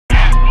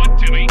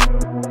to me.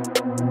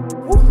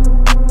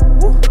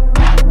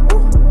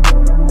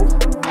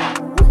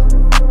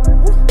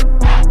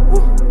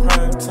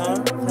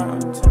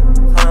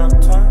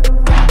 Primtime,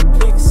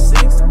 pick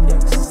six,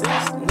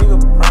 nigga,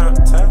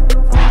 primtime.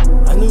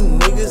 I knew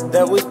niggas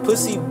that was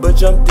pussy but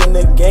jumped in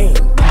the game.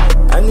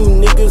 I knew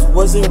niggas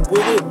wasn't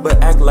with it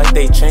but act like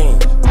they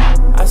changed.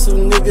 I saw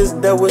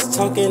niggas that was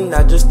talking,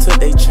 I just took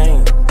they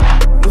chain.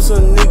 Knew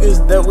some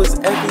niggas that was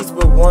athletes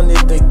but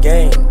wanted the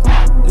game.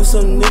 Knew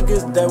some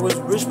niggas that was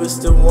rich but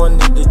still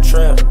wanted the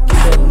trap.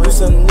 Knew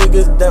some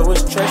niggas that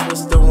was trash but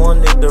still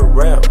wanted the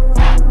rap.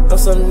 Know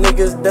some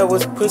niggas that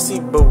was pussy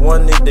but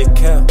wanted the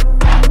cap.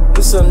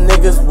 Knew some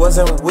niggas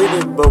wasn't with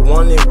it but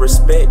wanted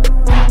respect.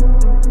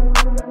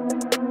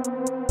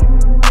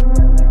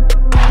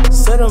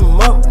 Set him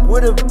up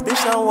with a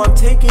bitch, now I'm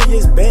taking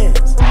his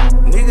bands.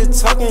 Nigga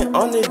talking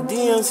on the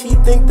DMs, he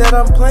think that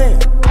I'm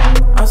playing.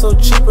 I'm so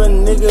cheap a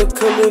nigga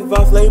could live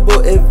off label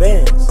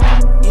advance.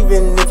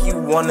 Even if you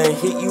wanna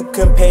hit, you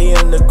can pay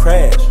him to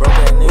crash.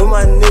 When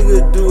my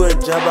nigga do a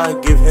job, I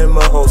give him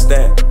a whole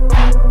stack.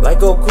 Like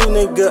Goku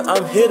nigga,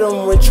 I'm hit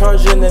him with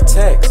charging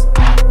attacks.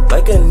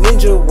 Like a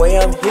ninja way,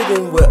 I'm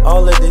hitting with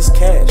all of this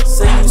cash.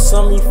 Say you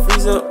saw me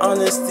freeze up,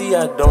 honesty,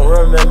 I don't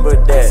remember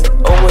that.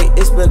 Oh wait,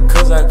 it's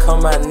because I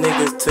call my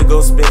niggas to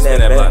go spin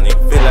that back.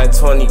 Feel like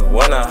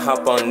 21, I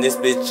hop on this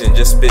bitch and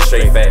just spit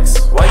straight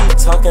facts. Why you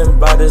talking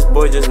about this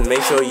boy, just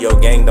make sure your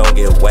gang don't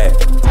get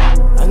whacked.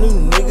 I knew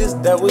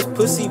niggas that was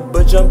pussy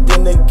but jumped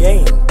in the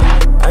game.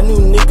 I knew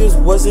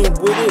niggas wasn't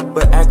with it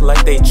but act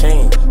like they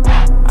changed.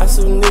 I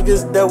saw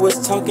niggas that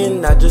was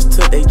talking, I just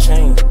took they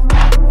chain.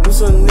 Knew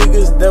some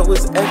niggas that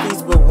was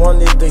athletes but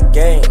wanted the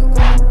game.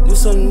 Knew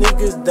some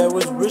niggas that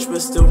was rich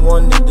but still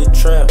wanted the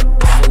trap.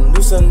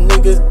 Knew some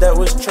niggas that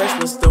was trash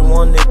but still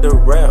wanted the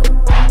rap.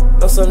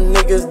 Know some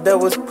niggas that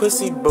was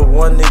pussy but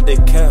wanted the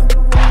cap.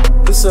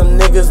 Knew some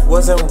niggas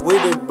wasn't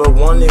with it but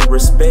wanted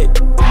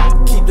respect.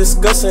 Keep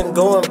discussing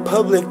going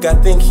public, I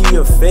think he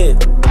a fed.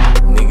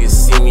 Niggas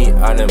see me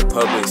out in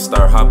public,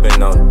 start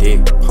hopping on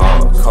dick.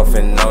 Pause,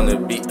 coughing on the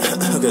beat,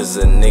 cause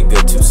a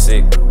nigga too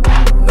sick.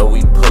 No,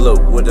 we pull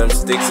up with them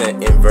sticks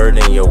and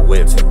inverting your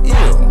whip.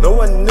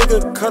 No, a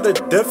nigga cut a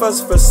death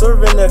us for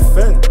serving that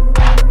fin.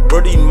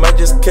 Brody might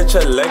just catch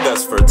a leg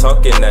us for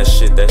talking that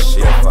shit.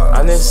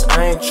 Honest,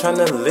 I ain't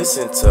tryna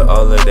listen to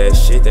all of that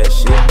shit.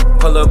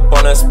 Pull up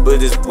on us, but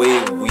his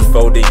wig, we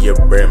folded your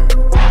brim.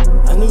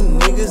 I knew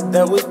niggas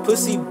that was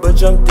pussy but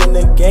jumped in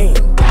the game.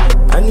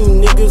 I knew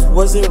niggas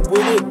wasn't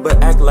with it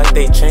but act like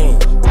they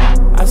changed.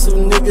 I saw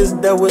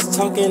niggas that was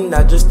talking,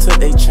 I just took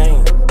they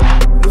chain.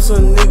 Knew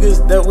some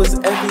niggas that was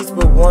athletes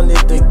but wanted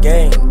the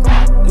game.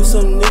 Knew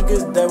some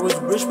niggas that was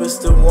rich but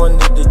still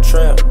wanted the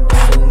trap.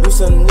 Knew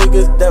some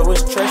niggas that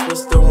was trash but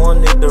still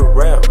wanted the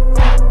rap.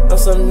 Know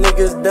some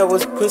niggas that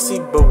was pussy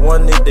but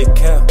wanted the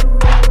cap.